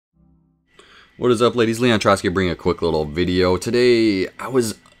What is up, ladies? Leon Trotsky bringing a quick little video. Today, I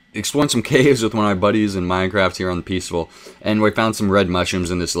was exploring some caves with one of my buddies in Minecraft here on the Peaceful, and we found some red mushrooms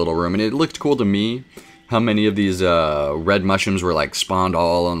in this little room, and it looked cool to me how many of these red mushrooms were like spawned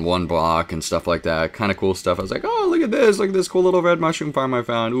all on one block and stuff like that. Kind of cool stuff. I was like, oh, look at this cool little red mushroom farm I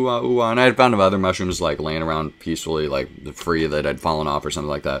found. Ooh, ah, ooh, ah. And I had found other mushrooms like laying around peacefully, like free that had fallen off or something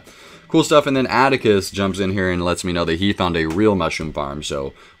like that. Cool stuff. And then Atticus jumps in here and lets me know that he found a real mushroom farm.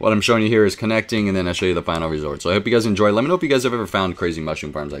 So what I'm showing you here is connecting, and then I'll show you the final resort. So I hope you guys enjoy. Let me know if you guys have ever found crazy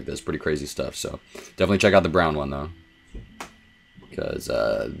mushroom farms like this. Pretty crazy stuff. So definitely check out the brown one though, because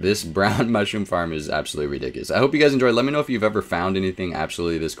this brown mushroom farm is absolutely ridiculous. I hope you guys enjoy. Let me know if you've ever found anything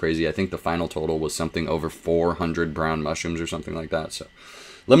absolutely this crazy. I think the final total was something over 400 brown mushrooms or something like that. So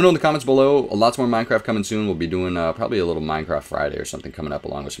let me know in the comments below. Lots more Minecraft coming soon. We'll be doing probably a little Minecraft Friday or something coming up,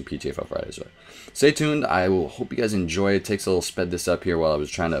 along with some PTFO Fridays. So stay tuned. I will hope you guys enjoy. It takes a little sped this up here while I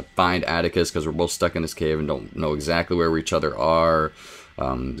was trying to find Atticus, because we're both stuck in this cave and don't know exactly where each other are.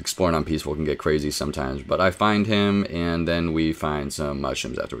 Exploring on Peaceful can get crazy sometimes, but I find him, and then we find some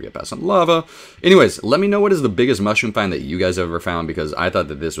mushrooms after we get past some lava. Anyways, let me know what is the biggest mushroom find that you guys have ever found, because I thought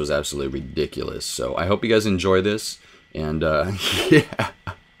that this was absolutely ridiculous. So I hope you guys enjoy this, and yeah.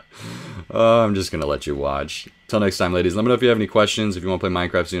 I'm just gonna let you watch. Till next time, ladies. Let me know if you have any questions. If you want to play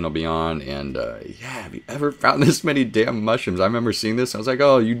Minecraft soon, I'll be on. And yeah, have you ever found this many damn mushrooms? I remember seeing this. I was like,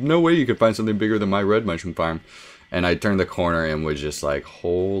 oh, no way you could find something bigger than my red mushroom farm. And I turned the corner and was just like,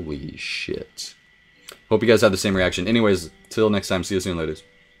 holy shit. Hope you guys had the same reaction. Anyways, till next time. See you soon, ladies.